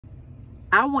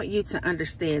I want you to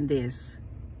understand this,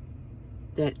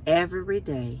 that every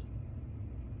day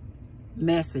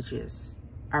messages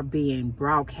are being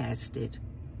broadcasted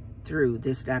through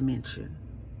this dimension.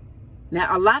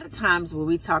 Now, a lot of times when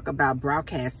we talk about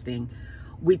broadcasting,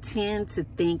 we tend to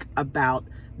think about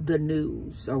the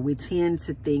news, or we tend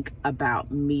to think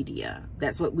about media.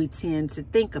 That's what we tend to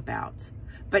think about.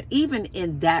 But even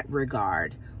in that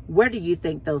regard, where do you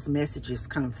think those messages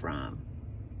come from?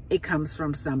 It comes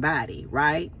from somebody,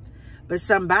 right? But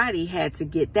somebody had to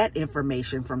get that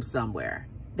information from somewhere.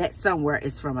 That somewhere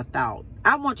is from a thought.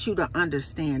 I want you to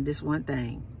understand this one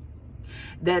thing,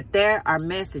 that there are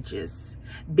messages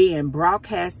being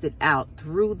broadcasted out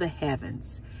through the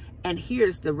heavens. And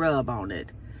here's the rub on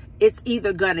it. It's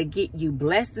either going to get you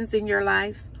blessings in your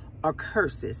life or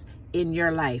curses in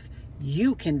your life.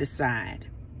 You can decide.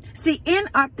 See,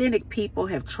 inauthentic people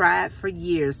have tried for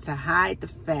years to hide the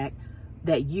fact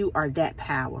that you are that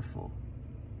powerful.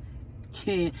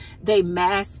 They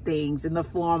mask things in the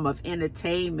form of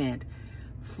entertainment,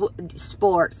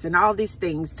 sports, and all these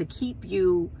things to keep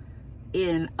you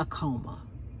in a coma.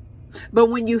 But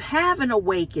when you have an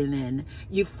awakening,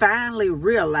 you finally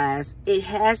realize it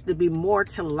has to be more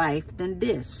to life than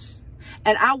this.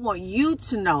 And I want you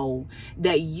to know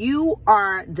that you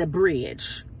are the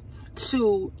bridge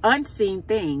to unseen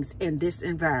things in this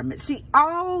environment. See,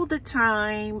 all the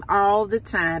time,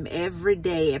 every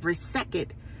day, every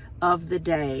second of the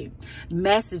day,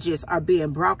 messages are being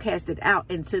broadcasted out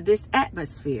into this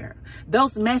atmosphere.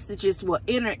 Those messages will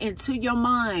enter into your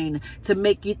mind to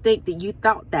make you think that you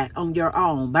thought that on your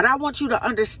own. But I want you to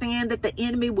understand that the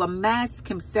enemy will mask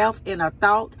himself in a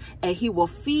thought, and he will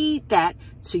feed that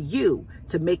to you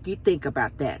to make you think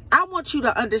about that. I want you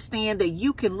to understand that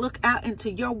you can look out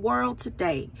into your world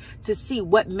today to see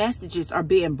what messages are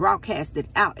being broadcasted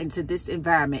out into this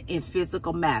environment in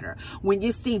physical matter. When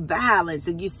you see violence,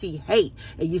 and you see hate,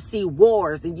 and you see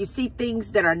wars, and you see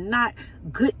things that are not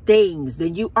good things,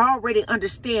 then you already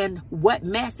understand what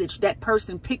message that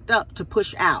person picked up to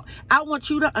push out. I want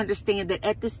you to understand that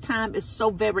at this time, it's so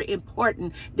very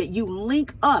important that you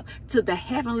link up to the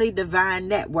heavenly divine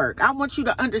network. I want you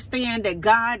to understand that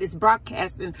God is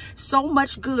broadcasting so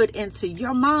much good into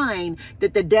your mind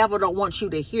that the devil don't want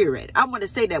you to hear it. I want to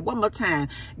say that one more time.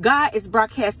 God is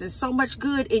broadcasting so much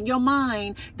good in your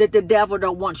mind that the devil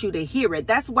don't want you to hear it.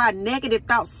 That's why negative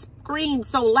thoughts scream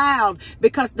so loud,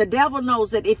 because the devil knows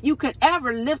that if you could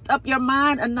ever lift up your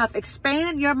mind enough,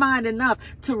 expand your mind enough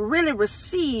to really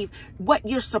receive what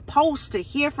you're supposed to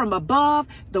hear from above,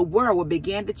 the world will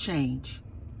begin to change.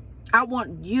 I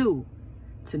want you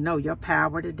to know your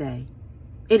power today.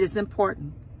 It is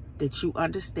important that you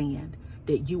understand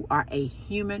that you are a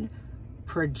human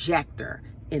projector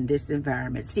in this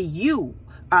environment. See, you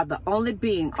are the only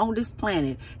being on this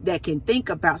planet that can think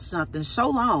about something so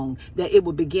long that it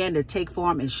will begin to take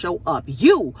form and show up.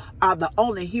 You are the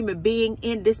only human being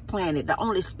in this planet, the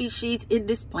only species in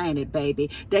this planet, baby,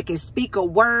 that can speak a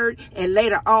word and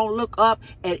later on look up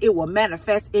and it will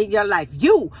manifest in your life.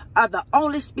 You are the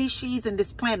only species in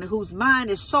this planet whose mind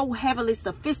is so heavily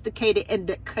sophisticated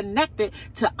and connected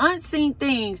to unseen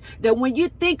things that when you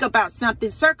think about something,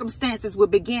 circumstances will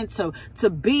begin to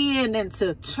bend and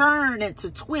to turn and to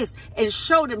twist and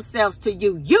show themselves to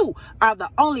you. You are the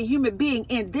only human being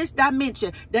in this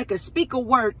dimension that can speak a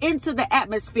word into the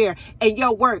atmosphere and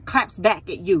your word claps back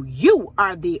at you. You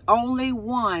are the only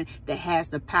one that has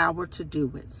the power to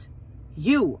do it.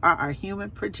 You are a human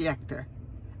projector.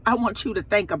 I want you to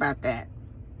think about that.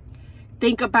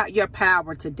 Think about your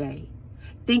power today.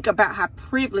 Think about how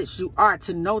privileged you are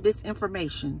to know this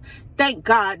information. Thank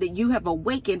God that you have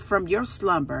awakened from your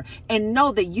slumber, and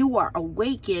know that you are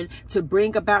awakened to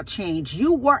bring about change.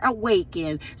 You were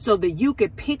awakened so that you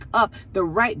could pick up the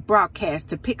right broadcast,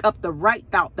 to pick up the right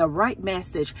thought, the right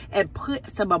message, and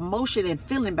put some emotion and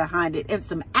feeling behind it and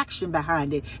some action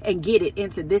behind it and get it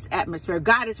into this atmosphere.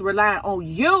 God is relying on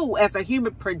you as a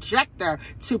human projector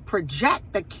to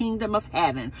project the kingdom of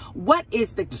heaven. What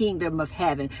is the kingdom of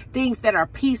heaven? Things that are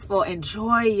peaceful and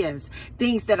joyous,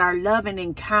 things that are loving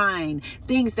and kind,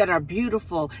 things that are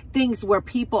beautiful, things where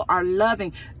people are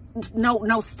loving,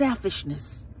 no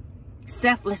selfishness,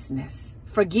 selflessness,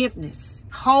 forgiveness,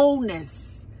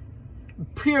 wholeness,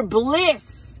 pure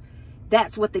bliss.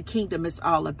 That's what the kingdom is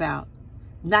all about.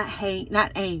 Not hate,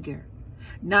 not anger,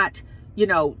 not,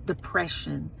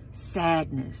 depression,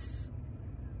 sadness,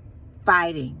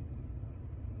 fighting,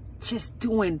 just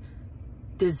doing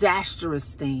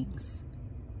disastrous things.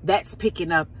 That's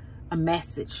picking up a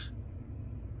message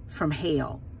from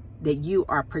hell that you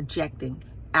are projecting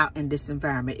out in this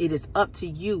environment. It is up to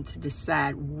you to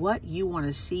decide what you want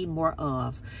to see more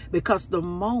of, because the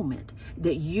moment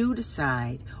that you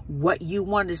decide what you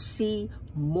want to see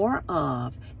more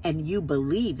of and you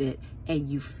believe it and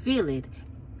you feel it,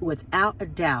 without a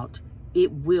doubt,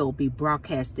 it will be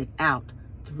broadcasted out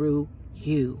through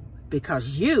you, because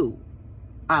you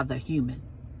are the human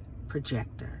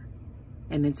projector.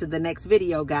 And into the next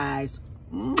video, guys.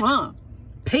 Mwah.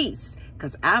 Peace,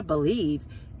 because I believe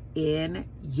in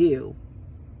you.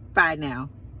 Bye now.